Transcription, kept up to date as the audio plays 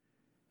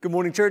Good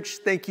morning, church.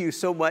 Thank you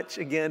so much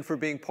again for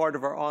being part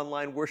of our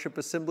online worship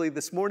assembly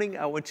this morning.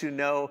 I want you to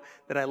know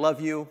that I love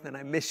you and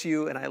I miss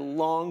you and I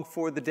long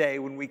for the day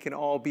when we can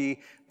all be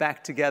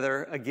back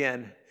together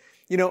again.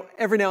 You know,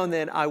 every now and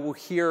then I will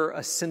hear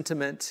a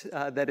sentiment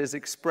that is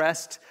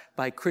expressed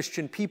by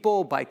Christian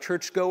people, by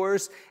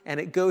churchgoers,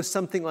 and it goes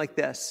something like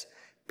this.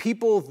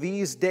 People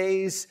these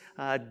days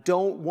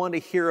don't want to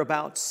hear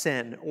about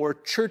sin, or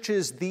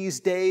churches these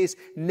days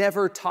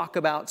never talk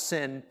about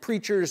sin.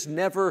 Preachers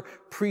never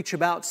preach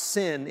about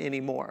sin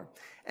anymore.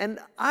 And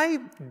I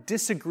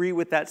disagree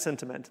with that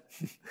sentiment.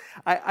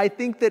 I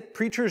think that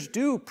preachers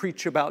do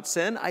preach about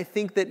sin. I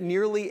think that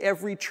nearly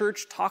every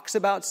church talks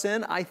about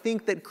sin. I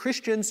think that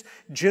Christians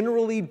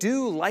generally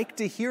do like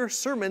to hear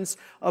sermons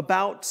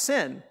about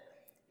sin.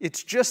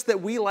 It's just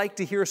that we like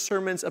to hear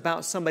sermons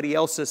about somebody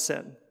else's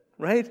sin,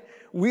 right?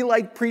 We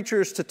like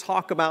preachers to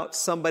talk about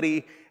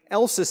somebody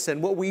else's sin.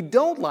 What we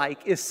don't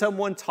like is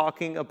someone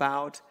talking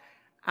about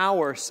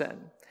our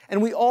sin.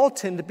 And we all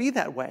tend to be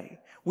that way.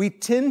 We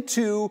tend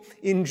to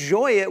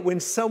enjoy it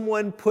when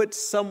someone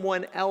puts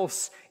someone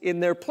else in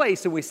their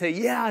place. And we say,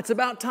 yeah, it's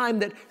about time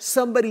that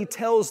somebody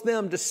tells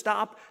them to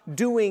stop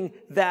doing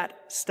that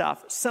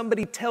stuff.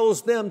 Somebody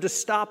tells them to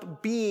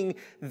stop being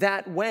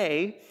that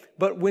way.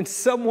 But when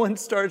someone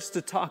starts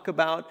to talk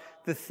about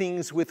the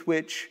things with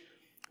which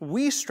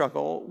we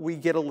struggle, we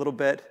get a little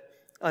bit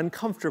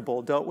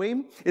uncomfortable, don't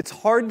we? It's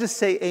hard to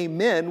say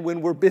amen when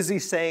we're busy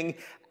saying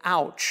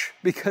ouch,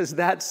 because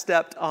that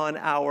stepped on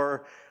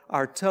our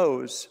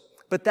toes.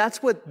 But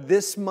that's what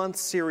this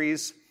month's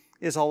series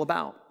is all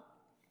about.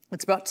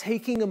 It's about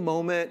taking a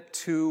moment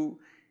to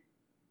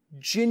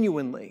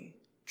genuinely,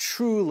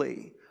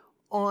 truly,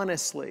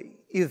 honestly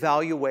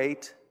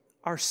evaluate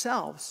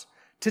ourselves,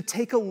 to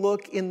take a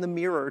look in the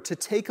mirror, to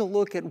take a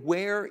look at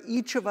where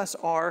each of us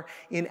are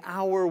in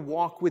our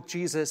walk with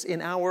Jesus,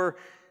 in our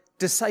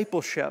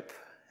discipleship,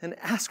 and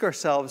ask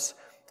ourselves,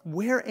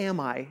 where am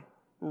I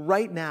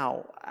right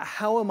now?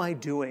 How am I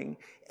doing?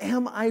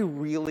 Am I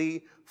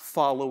really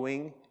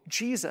following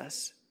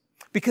Jesus?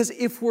 Because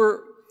if we're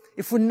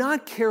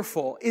not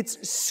careful,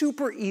 it's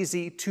super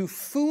easy to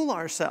fool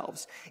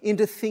ourselves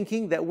into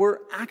thinking that we're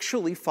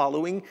actually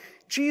following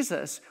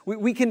Jesus.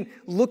 We can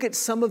look at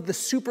some of the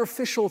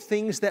superficial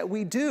things that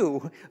we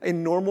do.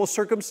 In normal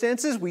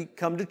circumstances, we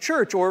come to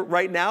church, or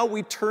right now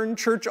we turn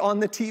church on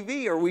the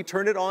TV, or we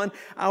turn it on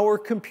our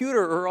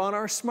computer or on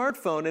our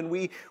smartphone, and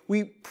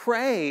we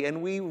pray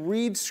and we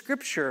read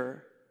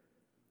scripture.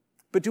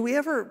 But do we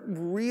ever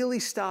really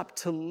stop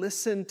to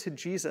listen to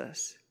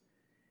Jesus?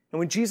 And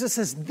when Jesus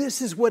says,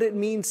 this is what it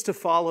means to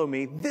follow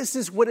me, this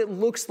is what it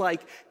looks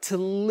like to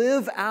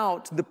live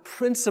out the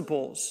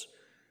principles,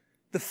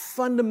 the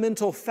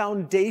fundamental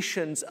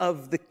foundations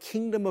of the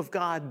kingdom of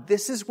God.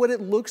 This is what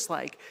it looks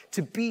like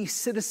to be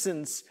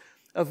citizens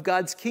of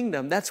God's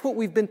kingdom. That's what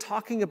we've been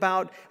talking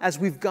about as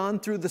we've gone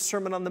through the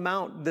Sermon on the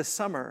Mount this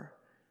summer.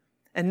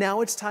 And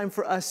now it's time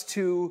for us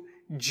to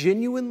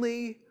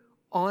genuinely,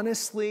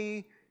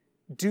 honestly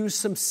do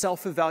some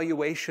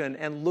self-evaluation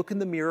and look in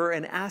the mirror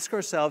and ask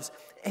ourselves,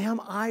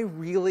 am I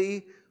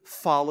really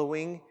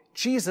following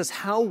Jesus?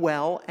 How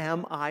well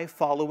am I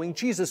following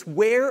Jesus?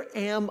 Where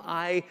am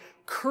I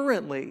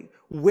currently?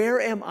 Where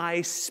am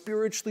I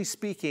spiritually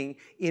speaking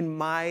in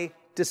my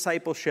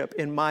discipleship,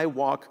 in my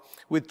walk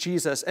with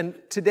Jesus? And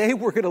today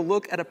we're going to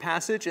look at a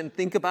passage and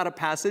think about a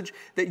passage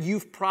that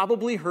you've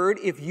probably heard.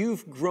 If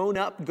you've grown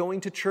up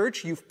going to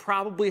church, you've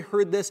probably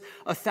heard this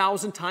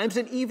 1,000 times.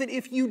 And even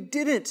if you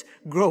didn't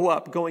grow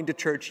up going to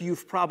church,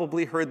 you've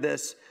probably heard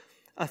this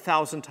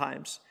 1,000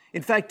 times.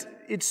 In fact,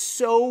 it's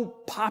so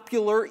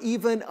popular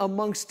even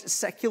amongst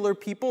secular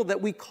people that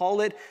we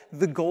call it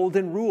the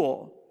golden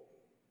rule.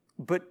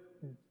 But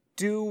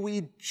do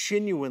we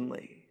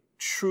genuinely,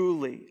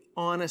 truly,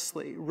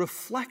 honestly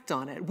reflect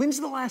on it? When's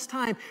the last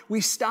time we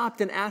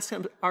stopped and asked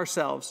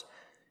ourselves,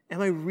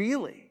 am I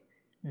really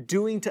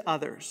doing to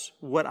others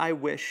what I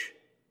wish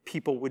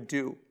people would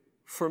do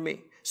for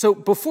me? So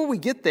before we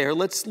get there,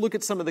 let's look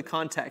at some of the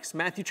context.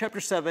 Matthew chapter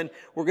 7,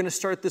 we're going to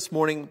start this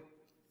morning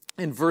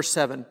in verse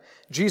 7.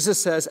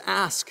 Jesus says,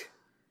 ask,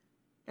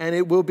 and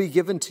it will be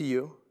given to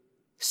you.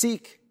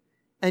 Seek,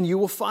 and you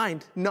will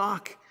find.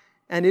 Knock,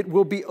 and it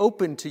will be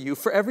open to you.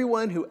 For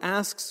everyone who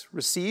asks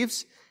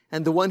receives,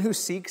 and the one who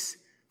seeks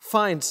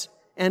finds.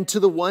 And to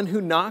the one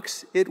who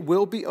knocks, it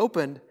will be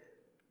opened.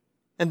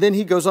 And then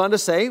he goes on to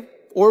say,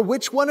 or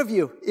which one of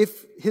you,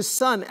 if his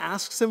son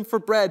asks him for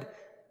bread,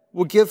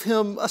 will give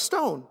him a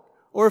stone?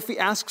 Or if he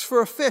asks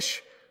for a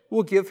fish,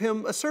 will give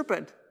him a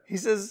serpent? He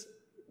says,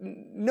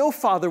 no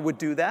father would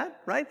do that,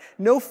 right?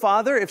 No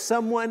father,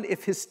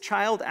 if his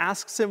child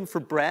asks him for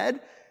bread,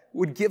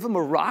 would give him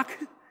a rock.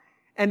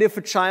 And if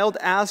a child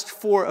asked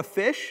for a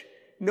fish,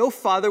 no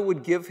father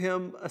would give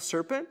him a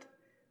serpent.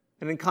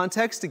 And in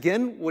context,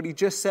 again, what he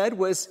just said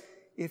was,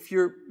 if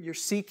you're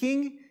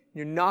seeking,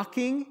 you're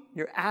knocking,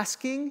 you're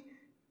asking,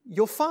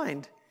 you'll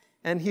find.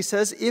 And he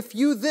says, if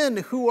you then,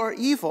 who are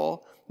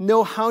evil,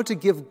 know how to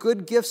give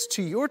good gifts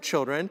to your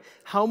children,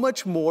 how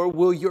much more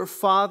will your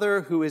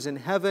Father who is in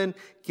heaven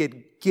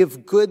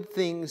give good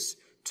things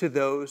to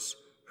those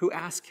who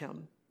ask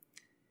him.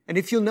 And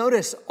if you'll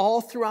notice,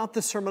 all throughout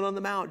the Sermon on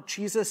the Mount,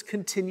 Jesus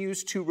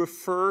continues to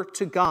refer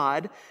to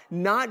God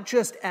not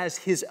just as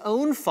his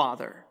own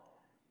Father,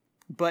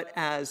 but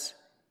as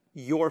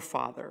your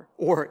Father.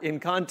 Or in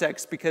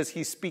context, because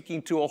he's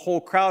speaking to a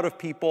whole crowd of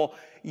people,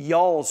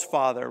 y'all's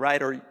Father,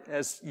 right? Or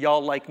as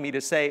y'all like me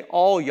to say,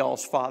 all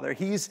y'all's Father.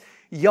 He's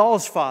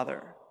y'all's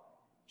Father.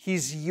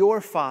 He's your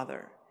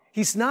Father.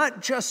 He's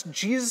not just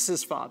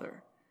Jesus'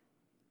 Father.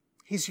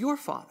 He's your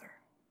Father.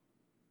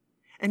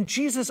 And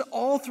Jesus,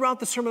 all throughout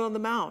the Sermon on the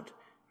Mount,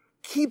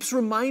 keeps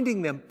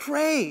reminding them,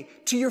 pray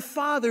to your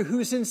Father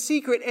who's in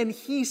secret, and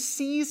he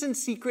sees in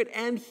secret,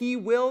 and he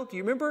will, do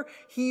you remember?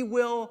 He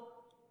will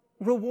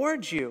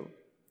reward you.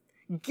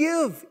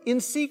 Give in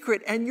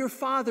secret, and your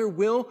Father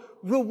will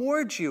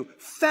reward you.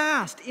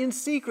 Fast in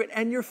secret,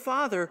 and your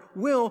Father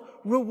will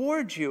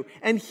reward you.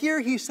 And here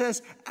he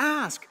says,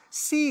 ask,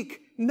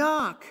 seek,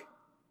 knock,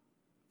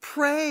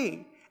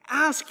 pray.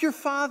 Ask your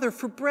Father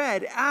for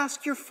bread.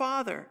 Ask your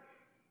Father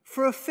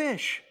for a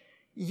fish.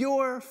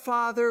 Your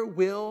Father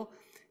will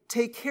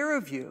take care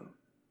of you.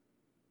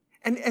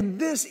 And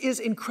this is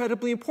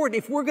incredibly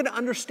important. If we're going to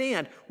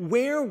understand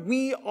where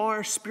we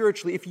are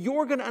spiritually, if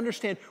you're going to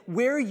understand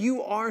where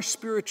you are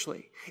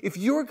spiritually, if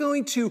you're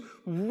going to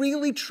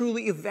really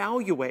truly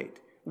evaluate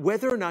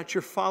whether or not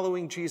you're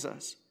following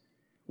Jesus,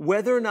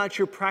 whether or not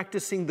you're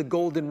practicing the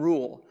golden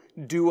rule,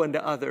 do unto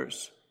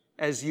others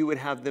as you would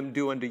have them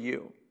do unto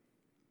you.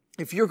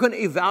 If you're going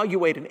to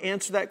evaluate and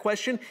answer that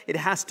question, it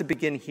has to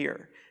begin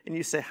here. And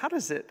you say, how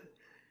does it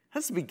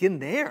begin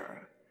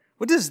there?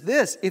 What is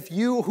this? If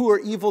you who are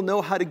evil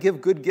know how to give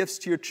good gifts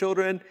to your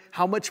children,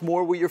 how much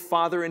more will your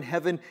Father in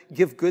heaven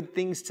give good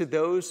things to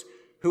those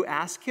who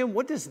ask him?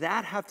 What does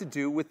that have to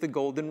do with the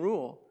golden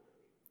rule?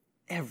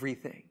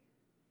 Everything.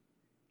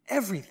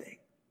 Everything.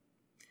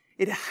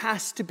 It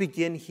has to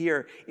begin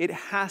here. It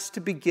has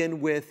to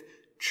begin with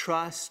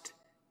trust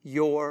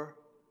your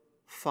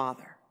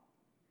Father.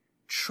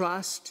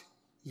 Trust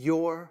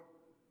your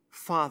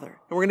Father.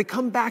 And we're going to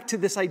come back to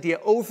this idea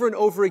over and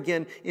over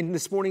again in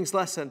this morning's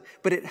lesson,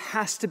 but it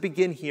has to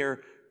begin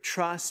here.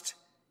 Trust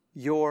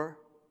your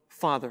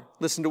Father.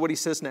 Listen to what he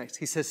says next.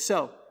 He says,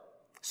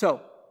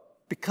 so,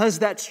 because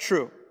that's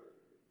true,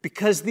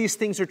 because these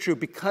things are true,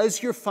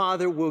 because your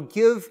Father will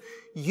give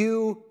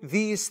you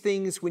these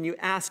things when you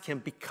ask him,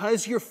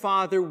 because your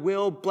Father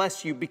will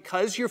bless you,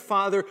 because your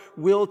Father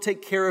will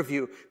take care of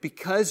you,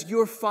 because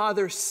your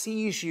Father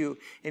sees you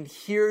and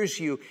hears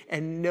you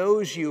and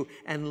knows you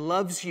and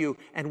loves you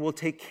and will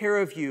take care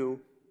of you,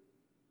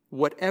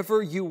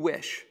 whatever you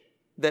wish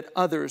that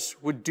others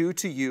would do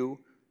to you,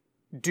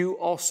 do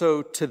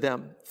also to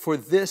them. For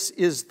this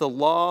is the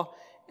law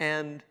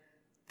and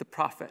the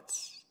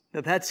prophets.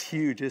 Now that's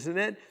huge, isn't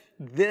it?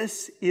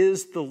 This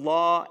is the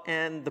law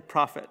and the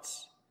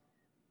prophets.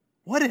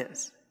 What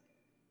is?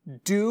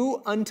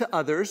 Do to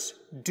others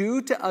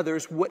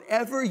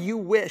whatever you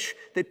wish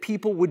that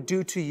people would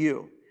do to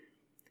you.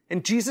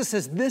 And Jesus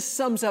says this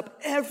sums up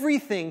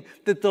everything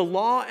that the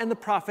law and the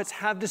prophets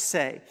have to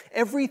say.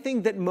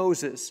 Everything that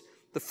Moses,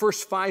 the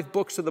first 5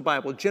 books of the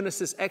Bible,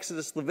 Genesis,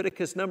 Exodus,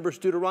 Leviticus, Numbers,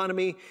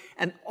 Deuteronomy,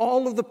 and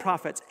all of the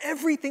prophets,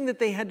 everything that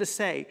they had to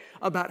say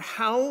about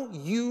how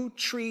you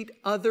treat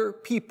other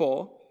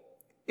people,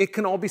 it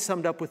can all be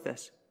summed up with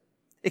this.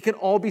 It can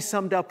all be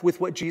summed up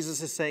with what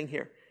Jesus is saying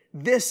here.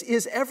 This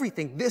is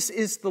everything. This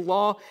is the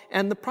law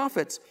and the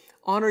prophets.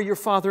 Honor your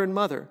father and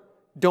mother.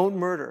 Don't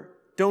murder.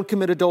 Don't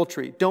commit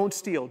adultery. Don't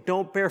steal.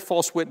 Don't bear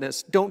false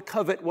witness. Don't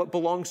covet what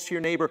belongs to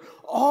your neighbor.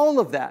 All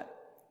of that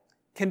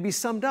can be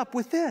summed up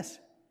with this.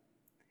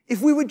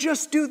 If we would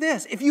just do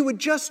this, if you would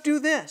just do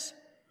this,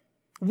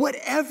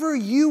 whatever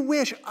you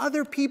wish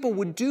other people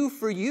would do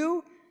for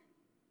you,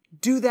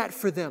 do that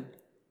for them.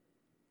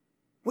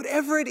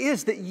 Whatever it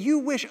is that you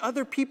wish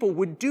other people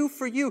would do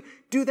for you,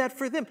 do that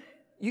for them.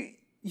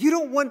 You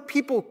don't want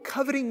people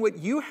coveting what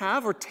you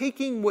have or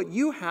taking what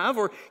you have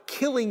or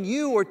killing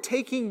you or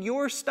taking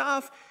your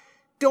stuff.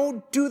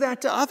 Don't do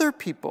that to other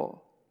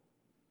people.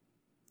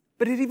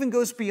 But it even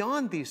goes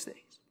beyond these things.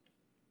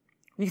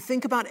 When you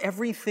think about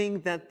everything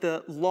that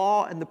the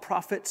law and the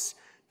prophets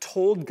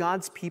told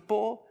God's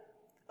people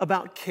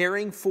about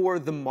caring for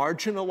the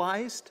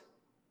marginalized,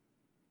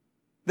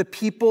 the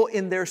people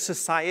in their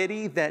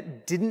society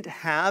that didn't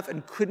have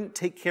and couldn't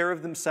take care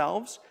of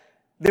themselves,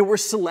 there were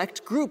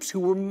select groups who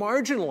were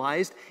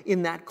marginalized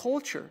in that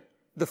culture.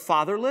 The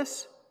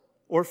fatherless,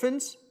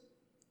 orphans,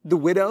 the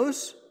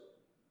widows,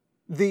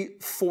 the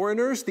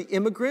foreigners, the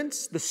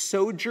immigrants, the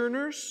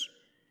sojourners,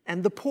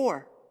 and the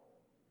poor.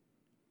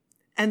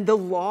 And the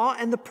law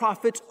and the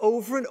prophets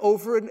over and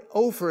over and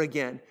over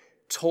again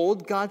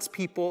told God's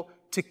people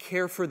to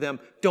care for them.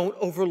 Don't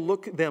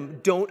overlook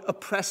them. Don't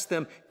oppress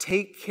them.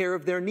 Take care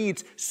of their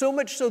needs. So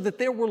much so that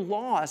there were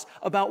laws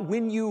about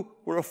when you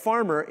were a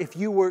farmer, if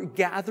you were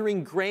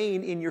gathering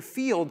grain in your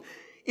field,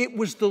 it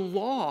was the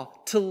law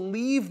to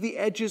leave the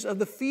edges of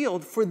the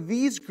field for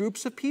these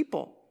groups of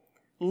people.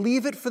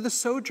 Leave it for the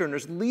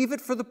sojourners. Leave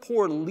it for the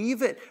poor.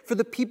 Leave it for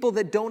the people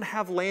that don't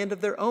have land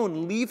of their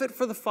own. Leave it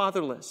for the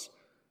fatherless.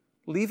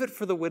 Leave it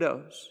for the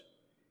widows.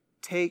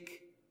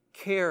 Take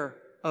care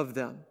of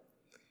them.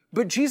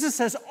 But Jesus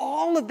says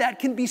all of that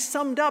can be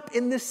summed up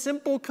in this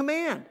simple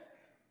command.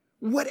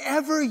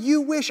 Whatever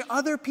you wish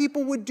other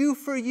people would do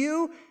for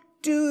you,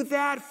 do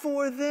that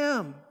for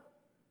them.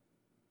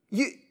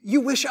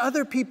 You wish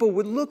other people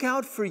would look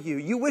out for you.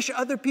 You wish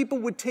other people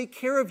would take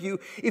care of you.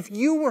 If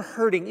you were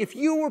hurting, if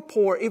you were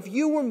poor, if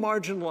you were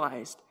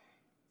marginalized,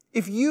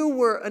 if you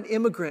were an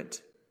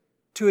immigrant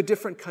to a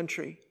different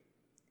country,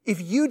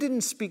 if you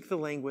didn't speak the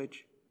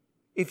language,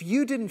 if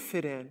you didn't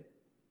fit in,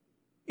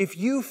 if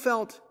you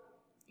felt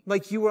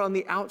like you were on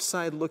the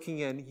outside looking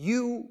in,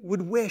 you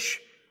would wish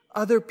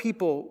other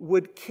people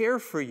would care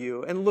for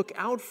you and look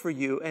out for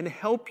you and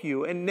help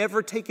you and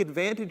never take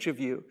advantage of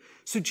you.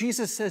 So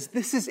Jesus says,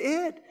 this is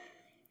it.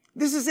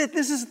 This is it.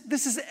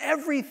 This is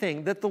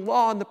everything that the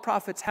law and the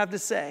prophets have to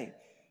say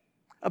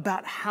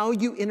about how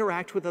you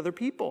interact with other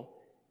people.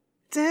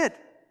 It's it.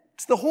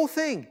 It's the whole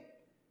thing.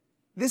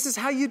 This is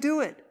how you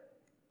do it.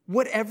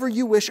 Whatever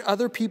you wish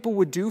other people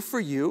would do for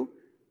you,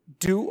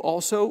 do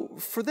also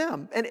for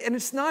them. And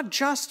it's not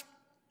just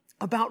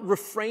about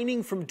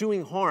refraining from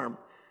doing harm.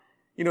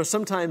 You know,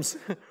 sometimes,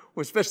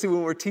 especially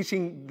when we're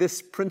teaching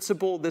this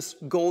principle, this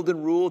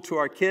golden rule to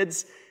our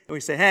kids, and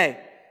we say, hey,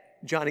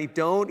 Johnny,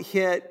 don't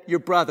hit your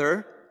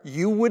brother.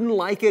 You wouldn't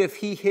like it if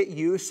he hit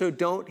you, so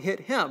don't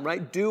hit him,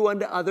 right? Do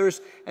unto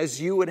others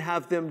as you would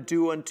have them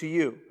do unto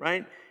you,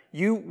 right?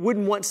 You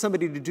wouldn't want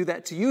somebody to do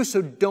that to you,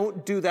 so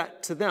don't do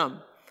that to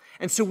them.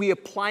 And so we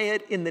apply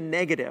it in the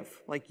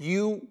negative, like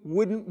you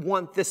wouldn't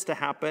want this to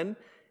happen,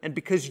 and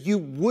because you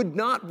would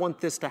not want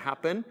this to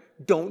happen,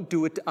 don't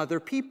do it to other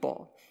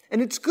people.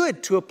 And it's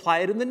good to apply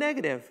it in the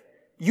negative.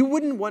 You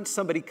wouldn't want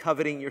somebody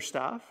coveting your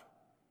stuff.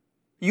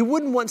 You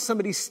wouldn't want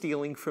somebody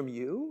stealing from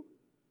you.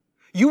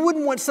 You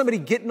wouldn't want somebody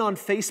getting on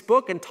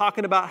Facebook and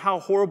talking about how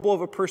horrible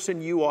of a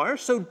person you are,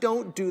 so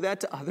don't do that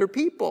to other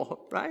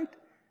people, right?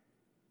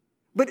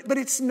 But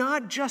it's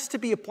not just to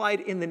be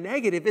applied in the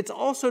negative, it's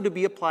also to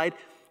be applied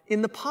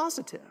in the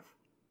positive.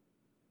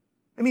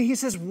 I mean, he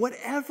says,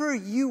 whatever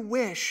you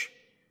wish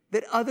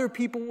that other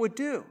people would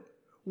do,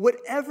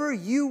 whatever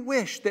you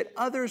wish that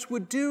others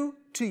would do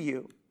to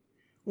you,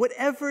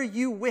 whatever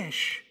you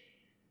wish,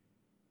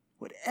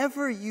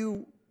 whatever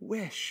you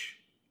wish.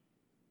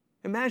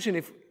 Imagine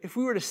if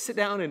we were to sit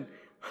down and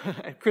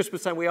at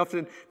Christmas time, we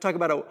often talk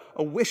about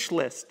a wish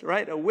list,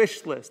 right? A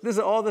wish list. These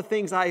are all the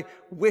things I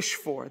wish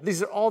for.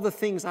 These are all the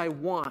things I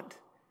want.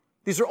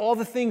 These are all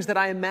the things that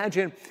I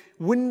imagine,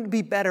 wouldn't it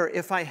be better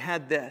if I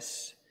had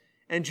this?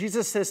 And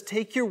Jesus says,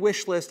 take your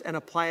wish list and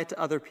apply it to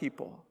other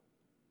people.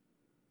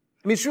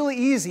 I mean, it's really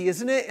easy,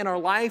 isn't it, in our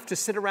life to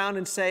sit around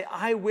and say,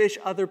 I wish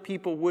other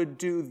people would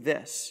do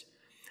this.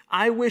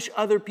 I wish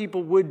other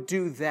people would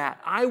do that.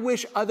 I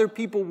wish other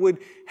people would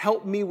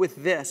help me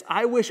with this.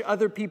 I wish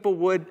other people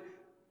would,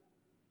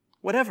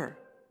 whatever,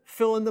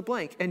 fill in the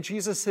blank. And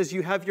Jesus says,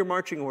 you have your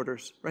marching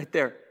orders right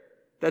there.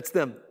 That's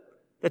them.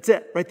 That's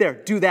it, right there.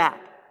 Do that.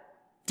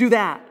 Do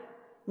that.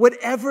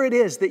 Whatever it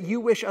is that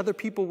you wish other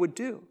people would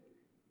do.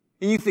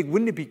 And you think,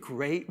 wouldn't it be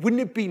great?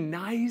 Wouldn't it be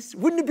nice?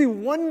 Wouldn't it be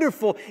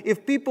wonderful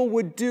if people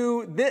would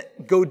do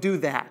that? Go do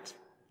that.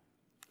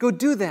 Go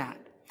do that.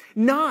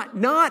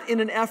 Not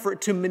in an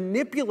effort to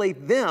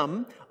manipulate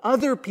them,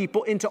 other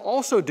people, into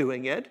also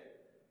doing it.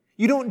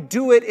 You don't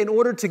do it in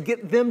order to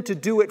get them to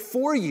do it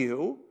for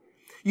you.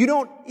 You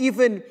don't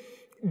even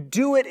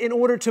do it in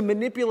order to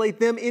manipulate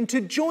them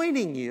into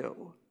joining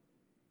you.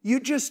 You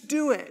just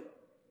do it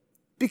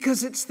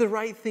because it's the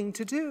right thing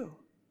to do.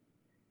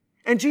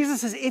 And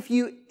Jesus says, if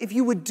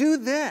you would do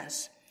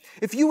this,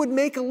 if you would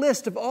make a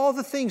list of all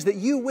the things that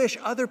you wish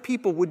other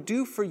people would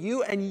do for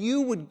you, and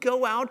you would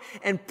go out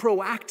and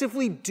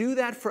proactively do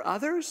that for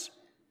others,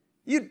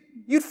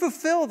 you'd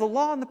fulfill the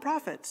law and the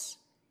prophets.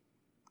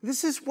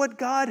 This is what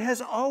God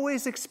has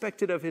always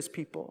expected of his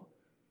people.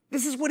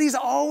 This is what he's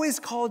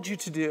always called you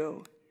to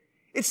do.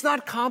 It's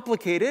not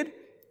complicated.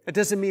 It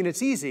doesn't mean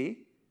it's easy.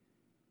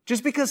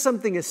 Just because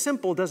something is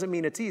simple doesn't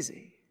mean it's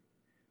easy.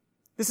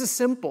 This is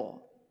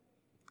simple,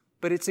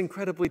 but it's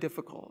incredibly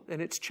difficult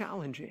and it's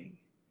challenging.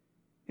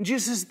 And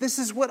Jesus says, this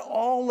is what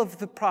all of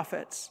the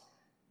prophets,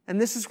 and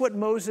this is what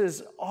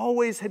Moses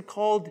always had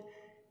called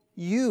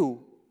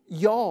you,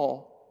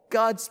 y'all,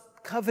 God's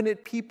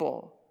covenant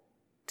people,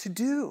 to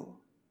do.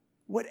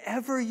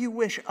 Whatever you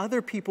wish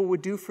other people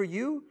would do for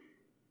you,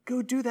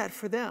 go do that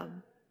for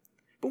them.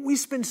 But we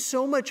spend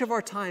so much of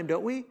our time,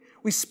 don't we?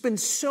 We spend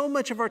so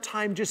much of our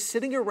time just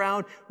sitting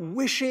around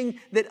wishing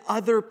that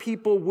other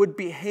people would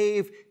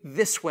behave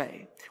this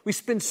way. We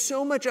spend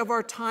so much of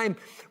our time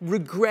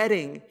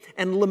regretting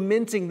and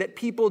lamenting that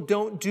people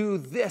don't do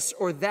this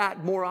or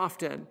that more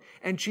often.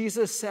 And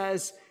Jesus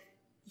says,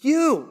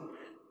 are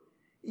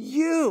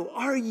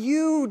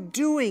you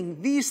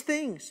doing these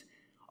things?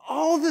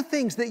 All the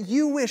things that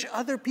you wish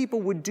other people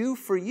would do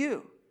for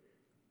you.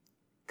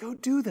 Go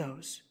do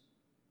those.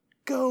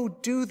 Go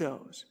do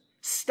those.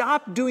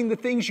 Stop doing the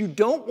things you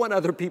don't want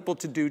other people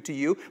to do to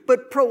you,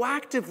 but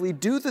proactively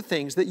do the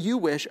things that you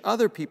wish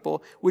other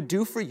people would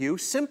do for you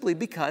simply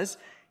because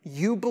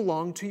you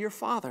belong to your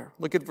Father.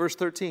 Look at verse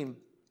 13.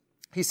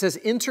 He says,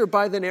 enter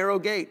by the narrow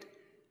gate,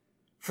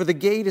 for the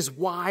gate is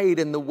wide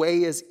and the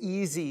way is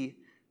easy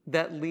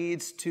that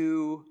leads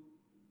to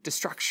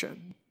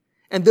destruction.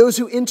 And those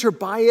who enter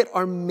by it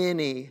are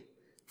many,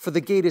 for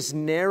the gate is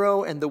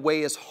narrow and the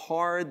way is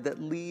hard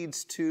that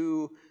leads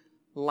to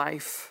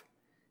life,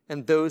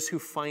 and those who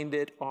find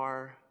it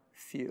are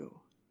few.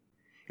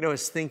 I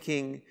was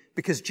thinking,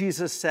 because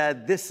Jesus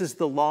said, this is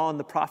the law and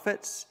the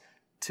prophets,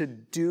 to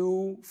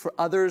do for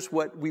others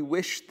what we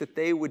wish that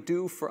they would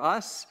do for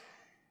us.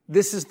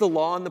 This is the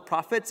law and the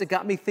prophets. It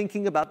got me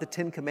thinking about the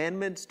 10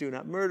 Commandments. Do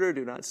not murder,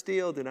 do not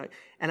steal, do not.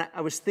 And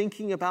I was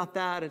thinking about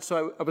that. And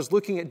so I was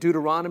looking at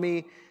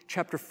Deuteronomy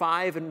chapter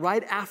 5. And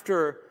right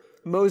after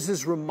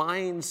Moses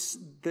reminds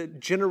the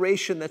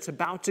generation that's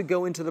about to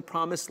go into the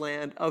promised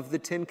land of the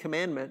 10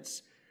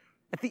 Commandments,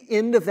 at the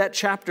end of that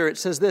chapter, it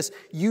says this,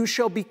 you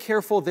shall be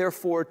careful,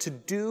 therefore, to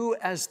do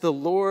as the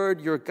Lord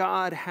your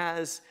God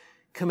has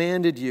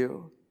commanded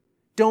you.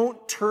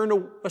 Don't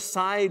turn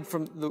aside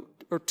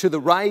or to the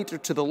right or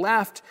to the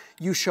left.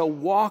 You shall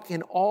walk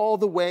in all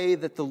the way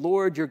that the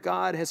Lord your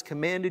God has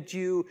commanded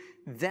you,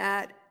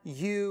 that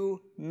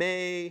you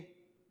may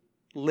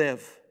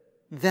live.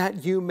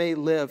 That you may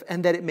live,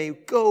 and that it may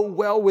go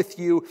well with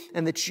you,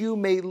 and that you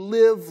may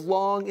live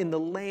long in the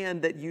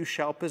land that you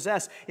shall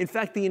possess. In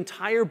fact, the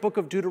entire book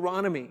of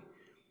Deuteronomy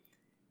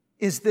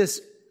is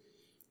this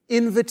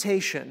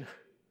invitation,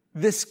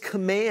 this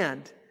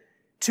command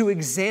to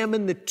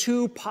examine the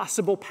two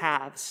possible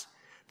paths.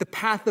 The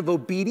path of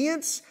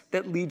obedience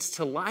that leads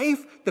to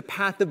life, the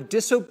path of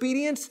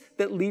disobedience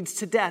that leads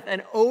to death.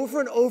 And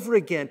over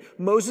again,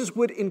 Moses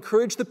would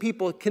encourage the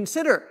people,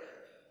 consider,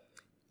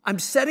 I'm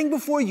setting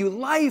before you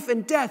life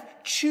and death.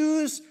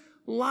 Choose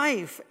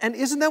life. And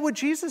isn't that what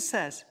Jesus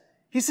says?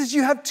 He says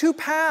you have two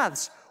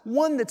paths,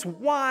 one that's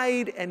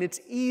wide and it's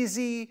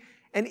easy,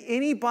 and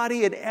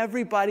anybody and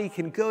everybody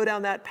can go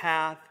down that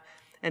path,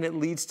 and it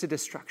leads to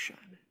destruction.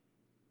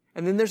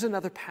 And then there's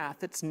another path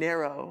that's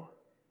narrow,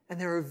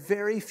 and there are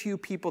very few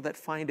people that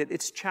find it.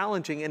 It's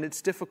challenging and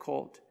it's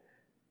difficult,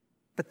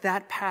 but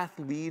that path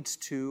leads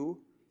to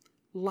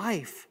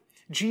life.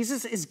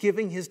 Jesus is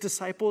giving his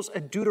disciples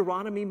a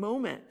Deuteronomy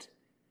moment.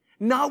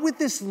 Not with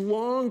this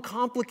long,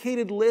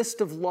 complicated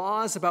list of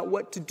laws about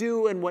what to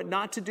do and what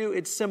not to do.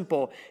 It's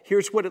simple.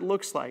 Here's what it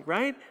looks like,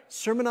 right?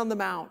 Sermon on the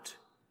Mount.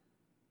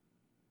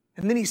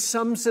 And then he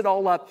sums it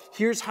all up.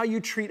 Here's how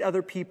you treat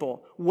other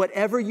people.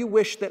 Whatever you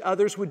wish that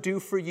others would do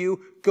for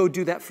you, go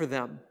do that for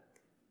them.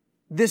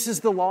 This is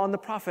the law and the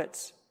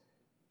prophets.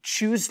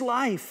 Choose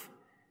life.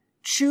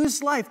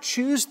 Choose life.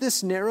 Choose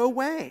this narrow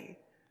way.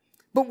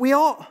 But we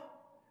all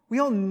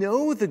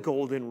know the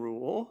golden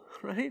rule,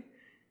 right?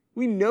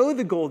 We know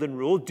the golden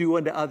rule, do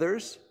unto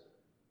others.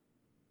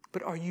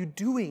 But are you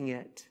doing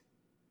it?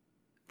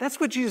 That's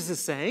what Jesus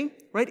is saying,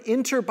 right?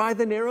 Enter by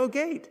the narrow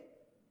gate.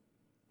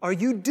 Are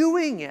you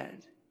doing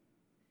it?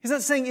 He's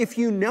not saying if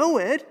you know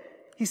it.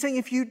 He's saying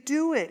if you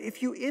do it,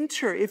 if you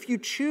enter, if you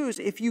choose,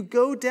 if you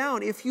go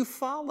down, if you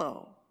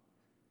follow.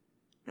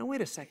 Now,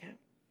 wait a second.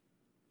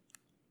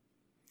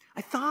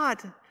 I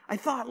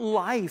thought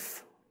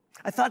life,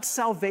 I thought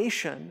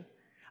salvation,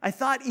 I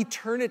thought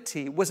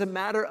eternity was a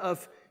matter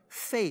of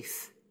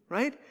faith,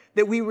 right?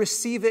 That we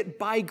receive it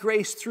by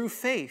grace through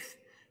faith.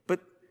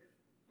 But,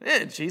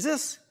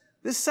 Jesus,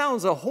 this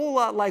sounds a whole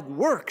lot like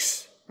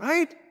works,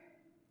 right?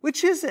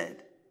 Which is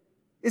it?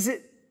 Is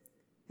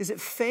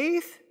it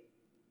faith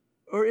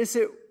or is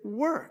it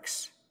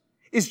works?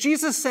 Is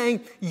Jesus saying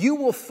you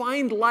will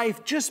find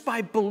life just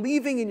by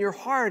believing in your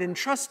heart and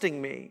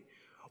trusting me?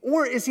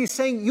 Or is he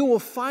saying you will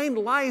find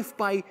life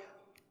by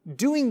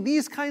doing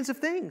these kinds of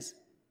things?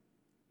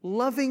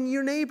 Loving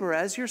your neighbor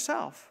as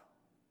yourself.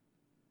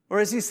 Or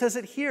as he says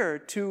it here,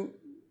 to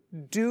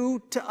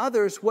do to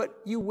others what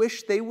you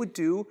wish they would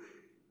do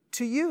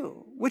to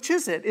you. Which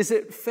is it? Is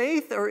it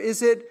faith or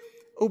is it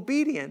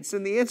obedience?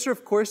 And the answer,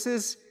 of course,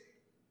 is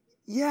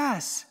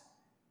yes,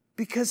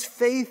 because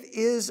faith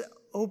is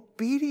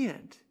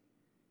obedient.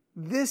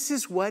 This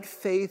is what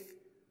faith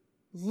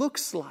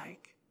looks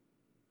like.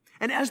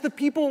 And as the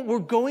people were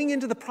going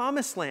into the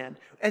promised land,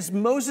 as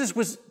Moses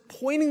was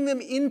pointing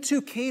them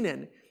into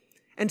Canaan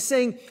and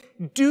saying,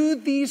 do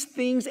these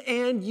things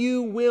and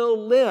you will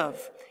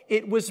live,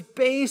 it was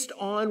based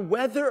on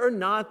whether or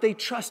not they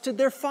trusted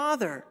their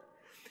father.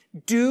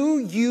 Do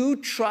you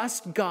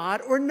trust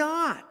God or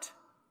not?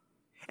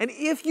 And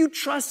if you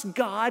trust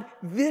God,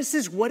 this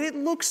is what it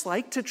looks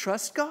like to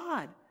trust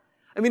God.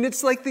 I mean,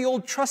 it's like the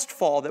old trust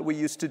fall that we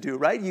used to do,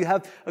 right? You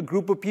have a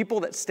group of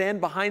people that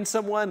stand behind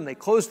someone and they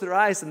close their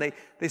eyes and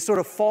they sort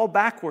of fall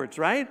backwards,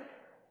 right?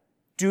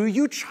 Do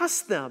you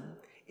trust them?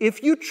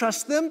 If you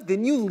trust them,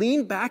 then you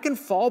lean back and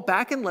fall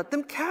back and let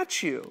them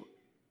catch you.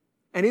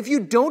 And if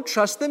you don't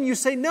trust them, you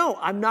say, no,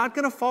 I'm not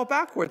going to fall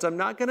backwards. I'm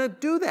not going to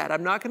do that.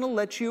 I'm not going to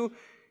let you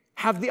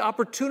have the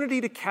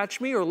opportunity to catch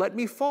me or let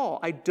me fall.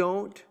 I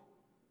don't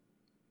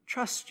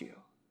trust you.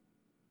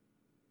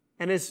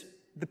 And as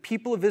the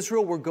people of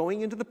Israel were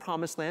going into the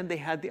promised land, they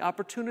had the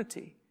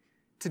opportunity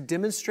to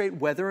demonstrate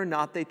whether or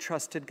not they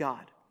trusted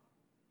God.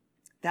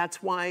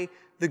 That's why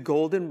the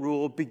golden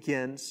rule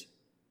begins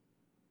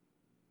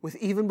with,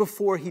 even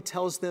before he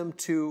tells them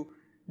to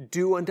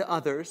do unto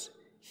others,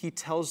 he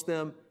tells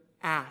them,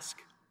 ask,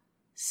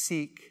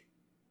 seek,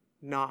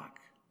 knock.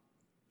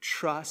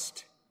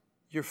 Trust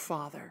your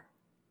Father.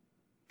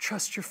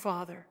 Trust your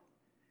Father.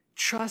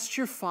 Trust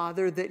your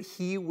Father that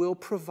he will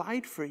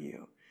provide for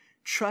you.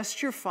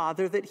 Trust your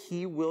Father that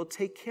he will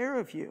take care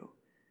of you.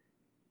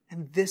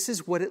 And this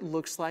is what it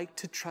looks like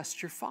to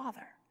trust your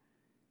Father.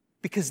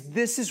 Because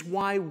this is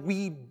why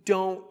we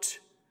don't.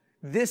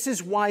 This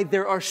is why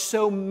there are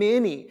so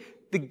many.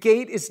 The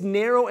gate is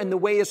narrow and the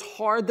way is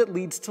hard that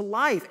leads to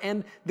life.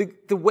 And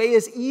the way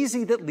is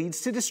easy that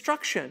leads to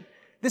destruction.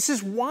 This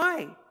is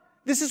why.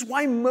 This is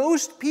why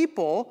most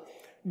people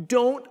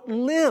don't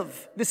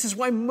live. This is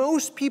why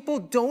most people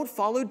don't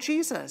follow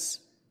Jesus.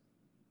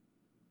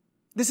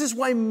 This is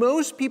why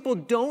most people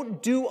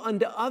don't do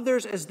unto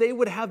others as they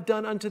would have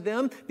done unto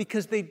them,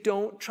 because they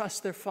don't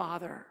trust their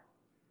Father.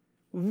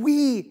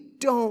 We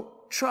don't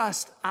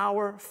trust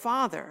our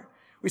Father.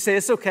 We say,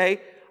 it's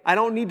okay, I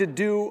don't need to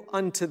do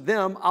unto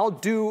them, I'll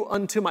do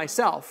unto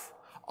myself.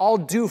 I'll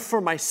do for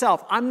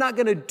myself. I'm not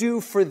going to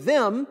do for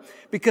them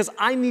because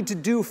I need to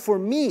do for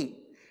me.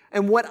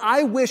 And what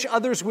I wish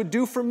others would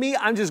do for me,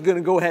 I'm just going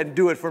to go ahead and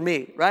do it for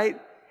me, right?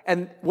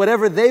 And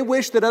whatever they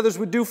wish that others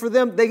would do for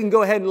them, they can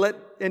go ahead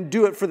and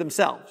do it for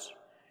themselves.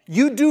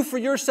 You do for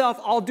yourself,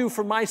 I'll do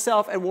for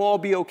myself, and we'll all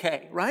be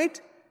okay, right?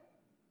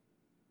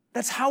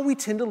 That's how we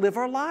tend to live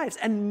our lives.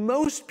 And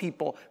most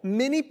people,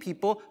 many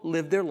people,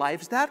 live their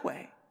lives that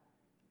way.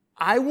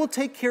 I will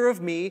take care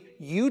of me,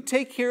 you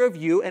take care of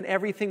you, and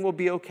everything will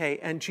be okay.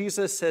 And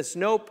Jesus says,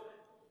 nope,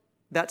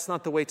 that's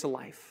not the way to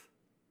life.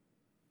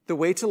 The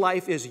way to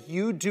life is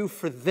you do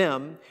for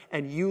them,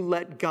 and you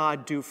let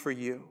God do for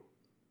you.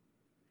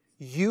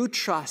 You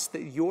trust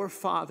that your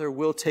Father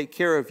will take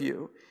care of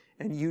you,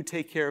 and you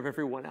take care of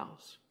everyone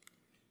else.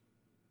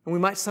 And we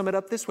might sum it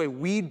up this way.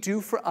 We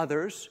do for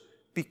others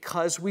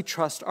because we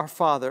trust our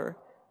Father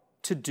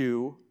to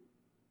do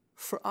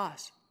for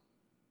us.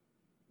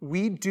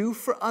 We do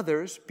for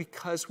others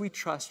because we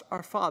trust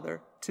our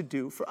Father to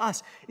do for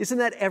us. Isn't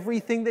that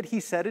everything that he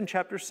said in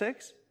chapter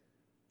 6?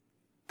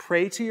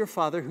 Pray to your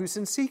Father who's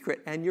in secret,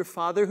 and your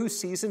Father who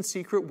sees in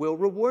secret will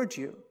reward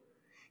you.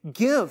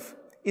 Give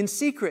in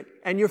secret,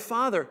 and your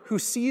Father who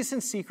sees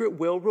in secret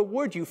will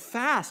reward you.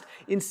 Fast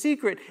in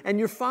secret, and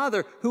your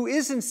Father who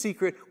is in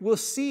secret will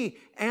see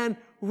and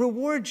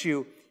reward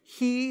you.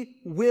 He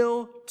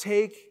will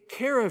take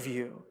care of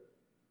you.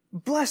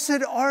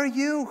 Blessed are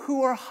you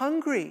who are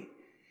hungry,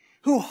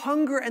 who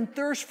hunger and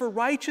thirst for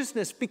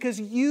righteousness,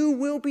 because you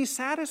will be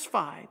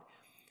satisfied.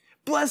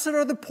 Blessed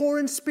are the poor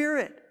in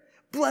spirit.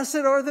 Blessed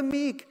are the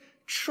meek.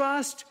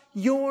 Trust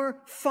your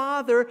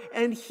Father,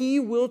 and he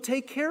will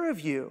take care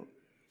of you.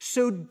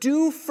 So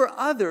do for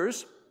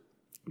others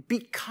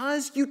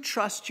because you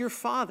trust your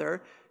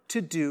Father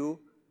to do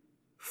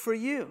for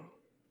you.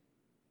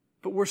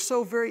 But we're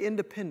so very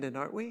independent,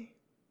 aren't we?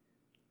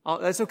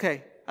 That's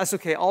okay. That's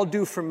okay. I'll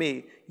do for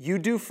me. You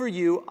do for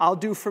you. I'll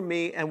do for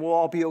me, and we'll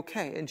all be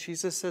okay. And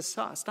Jesus says,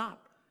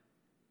 stop.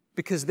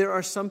 Because there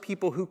are some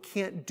people who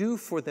can't do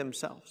for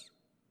themselves.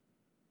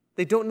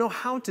 They don't know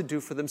how to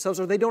do for themselves,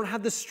 or they don't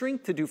have the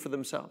strength to do for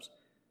themselves.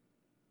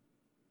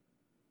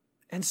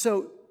 And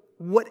so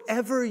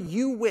whatever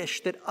you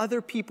wish that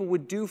other people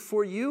would do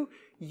for you,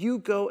 you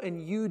go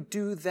and you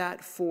do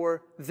that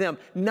for them.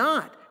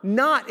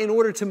 Not in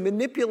order to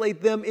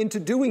manipulate them into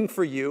doing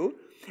for you,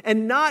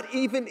 and not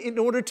even in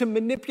order to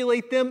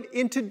manipulate them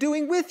into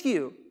doing with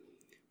you,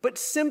 but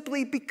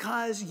simply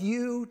because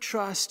you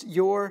trust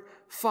your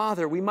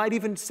Father. We might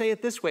even say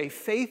it this way: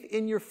 faith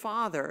in your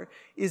Father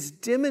is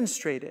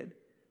demonstrated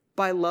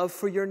by love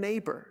for your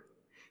neighbor.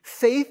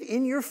 Faith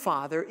in your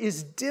Father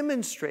is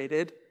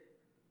demonstrated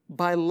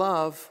by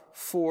love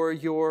for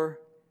your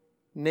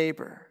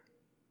neighbor.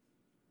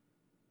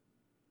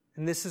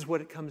 And this is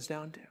what it comes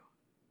down to.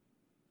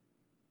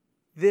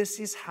 This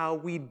is how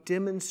we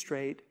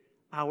demonstrate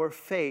our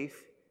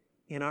faith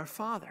in our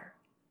Father.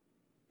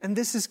 And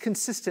this is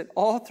consistent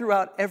all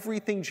throughout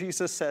everything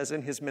Jesus says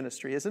in his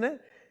ministry, isn't it?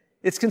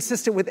 It's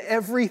consistent with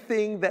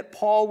everything that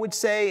Paul would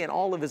say in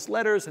all of his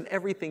letters and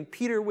everything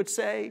Peter would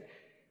say.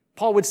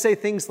 Paul would say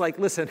things like,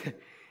 listen,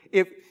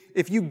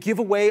 if you give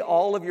away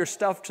all of your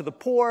stuff to the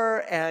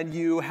poor and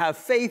you have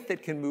faith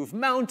that can move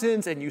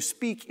mountains and you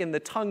speak in the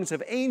tongues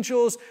of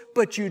angels,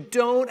 but you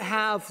don't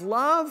have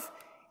love,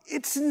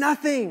 it's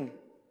nothing.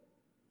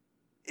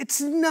 It's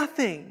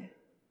nothing.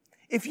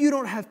 If you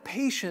don't have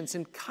patience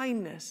and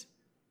kindness,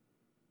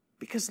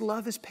 because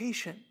love is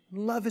patient,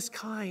 love is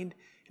kind,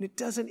 and it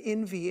doesn't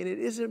envy, and it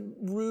isn't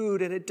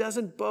rude, and it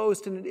doesn't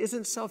boast, and it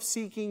isn't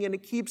self-seeking, and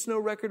it keeps no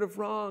record of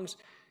wrongs.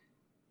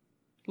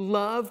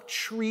 Love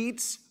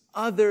treats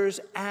others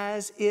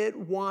as it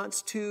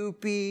wants to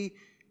be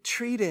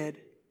treated.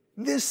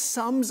 This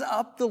sums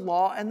up the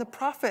law and the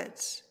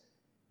prophets.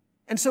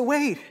 And so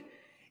wait,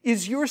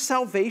 is your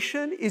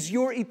salvation, is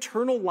your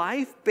eternal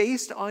life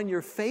based on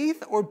your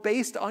faith or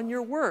based on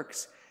your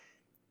works?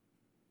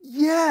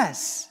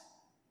 Yes.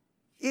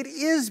 It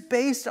is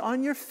based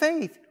on your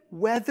faith,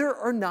 whether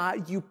or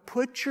not you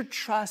put your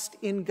trust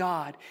in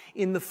God,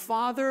 in the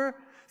Father,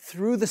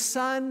 through the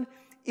Son,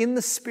 in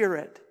the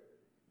Spirit.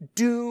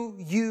 Do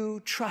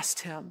you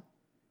trust Him?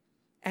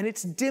 And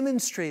it's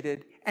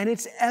demonstrated and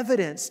it's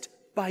evidenced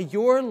by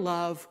your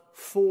love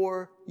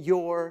for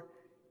your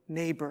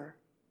neighbor.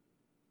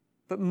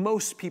 But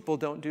most people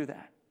don't do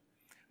that.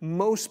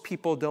 Most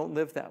people don't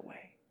live that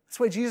way. That's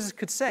why Jesus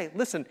could say,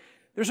 listen,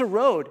 there's a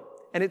road,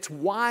 and it's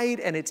wide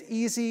and it's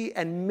easy,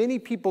 and many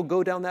people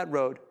go down that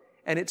road,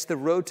 and it's the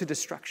road to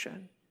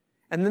destruction.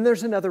 And then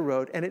there's another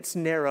road, and it's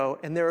narrow,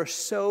 and there are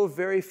so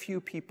very few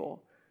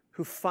people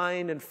who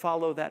find and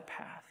follow that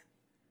path.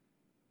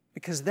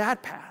 Because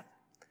that path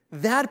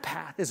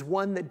is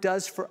one that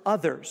does for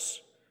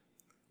others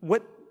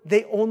what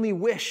they only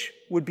wish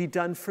would be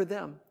done for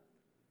them.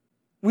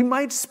 We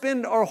might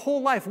spend our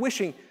whole life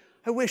wishing,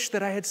 I wish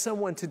that I had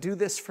someone to do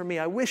this for me.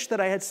 I wish that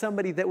I had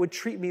somebody that would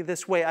treat me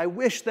this way. I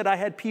wish that I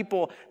had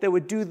people that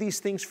would do these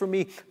things for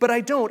me. But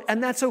I don't,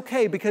 and that's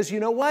okay, because you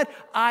know what?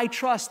 I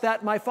trust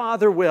that my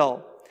Father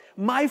will.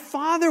 My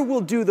Father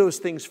will do those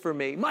things for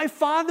me. My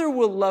Father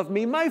will love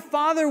me. My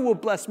Father will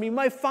bless me.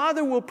 My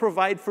Father will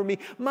provide for me.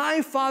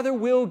 My Father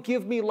will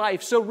give me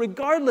life. So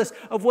regardless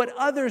of what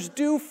others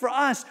do for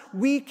us,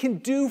 we can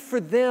do for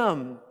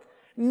them.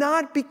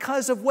 Not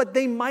because of what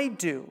they might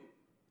do,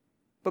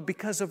 but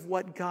because of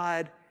what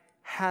God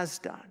has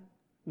done,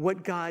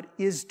 what God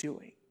is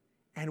doing,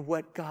 and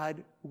what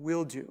God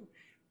will do.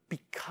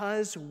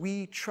 Because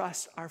we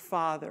trust our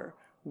Father,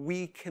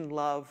 we can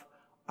love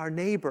our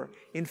neighbor.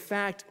 In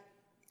fact,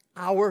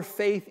 our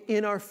faith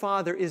in our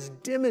Father is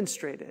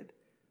demonstrated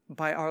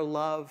by our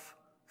love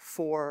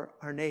for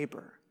our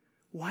neighbor.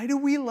 Why do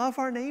we love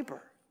our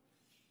neighbor?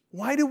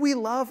 Why do we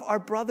love our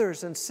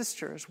brothers and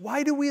sisters?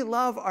 Why do we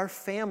love our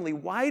family?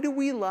 Why do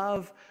we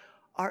love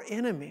our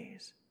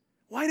enemies?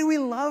 Why do we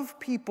love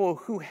people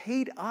who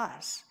hate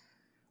us?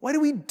 Why do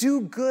we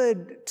do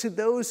good to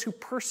those who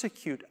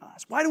persecute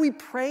us? Why do we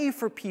pray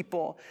for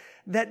people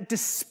that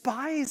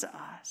despise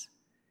us?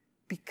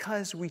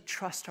 Because we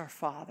trust our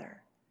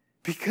Father.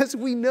 Because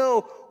we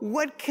know,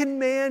 what can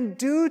man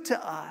do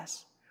to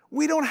us?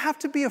 We don't have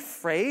to be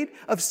afraid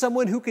of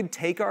someone who can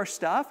take our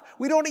stuff.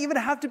 We don't even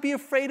have to be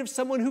afraid of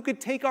someone who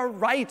could take our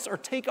rights or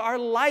take our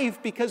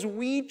life, because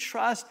we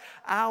trust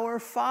our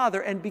Father.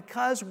 And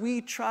because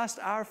we trust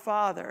our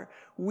Father,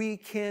 we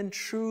can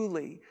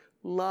truly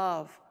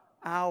love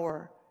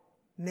our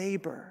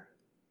neighbor.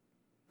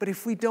 But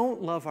if we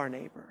don't love our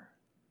neighbor,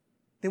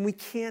 then we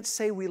can't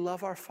say we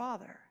love our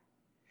Father.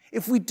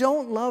 If we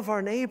don't love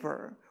our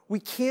neighbor, we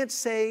can't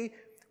say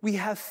we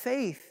have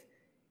faith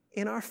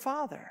in our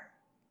Father.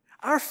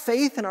 Our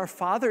faith in our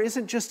Father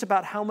isn't just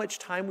about how much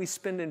time we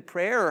spend in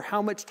prayer or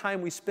how much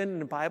time we spend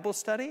in a Bible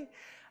study.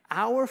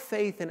 Our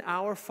faith in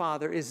our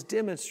Father is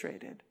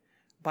demonstrated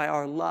by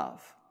our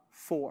love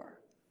for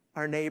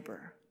our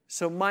neighbor.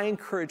 So my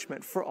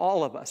encouragement for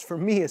all of us, for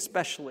me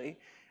especially,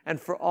 and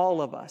for all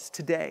of us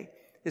today,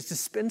 is to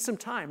spend some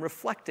time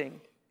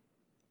reflecting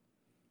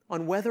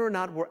on whether or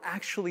not we're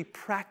actually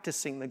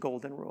practicing the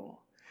golden rule,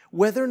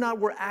 whether or not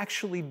we're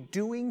actually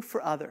doing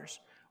for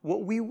others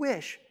what we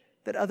wish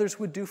that others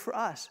would do for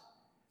us.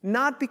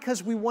 Not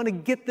because we want to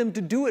get them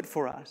to do it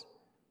for us,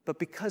 but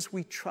because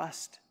we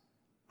trust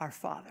our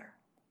Father.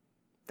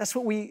 That's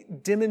what we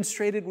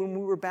demonstrated when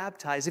we were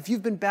baptized. If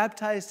you've been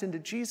baptized into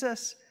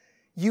Jesus,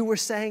 you were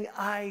saying,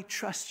 I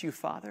trust you,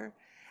 Father.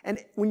 And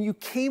when you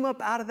came up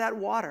out of that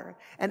water,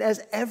 and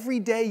as every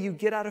day you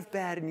get out of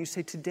bed and you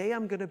say, today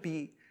I'm going to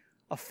be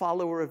a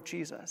follower of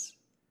Jesus,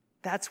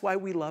 that's why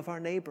we love our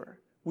neighbor.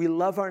 We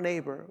love our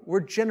neighbor. We're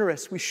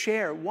generous. We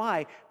share.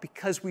 Why?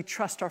 Because we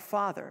trust our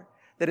Father.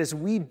 That as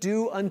we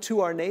do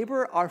unto our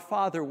neighbor, our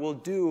Father will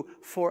do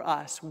for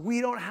us. We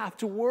don't have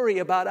to worry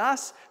about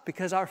us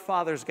because our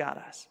Father's got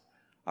us.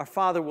 Our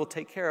Father will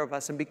take care of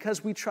us. And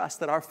because we trust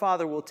that our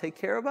Father will take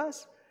care of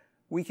us,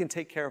 we can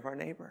take care of our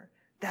neighbor.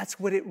 That's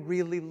what it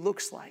really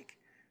looks like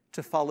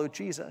to follow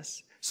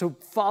Jesus. So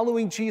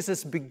following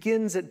Jesus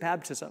begins at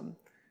baptism,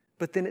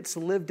 but then it's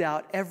lived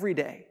out every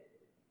day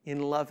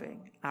in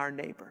loving our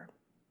neighbor.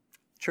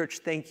 Church,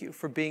 thank you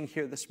for being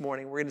here this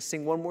morning. We're going to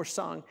sing one more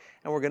song,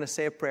 and we're going to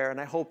say a prayer,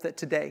 and I hope that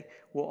today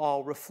we'll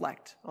all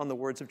reflect on the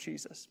words of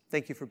Jesus.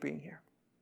 Thank you for being here.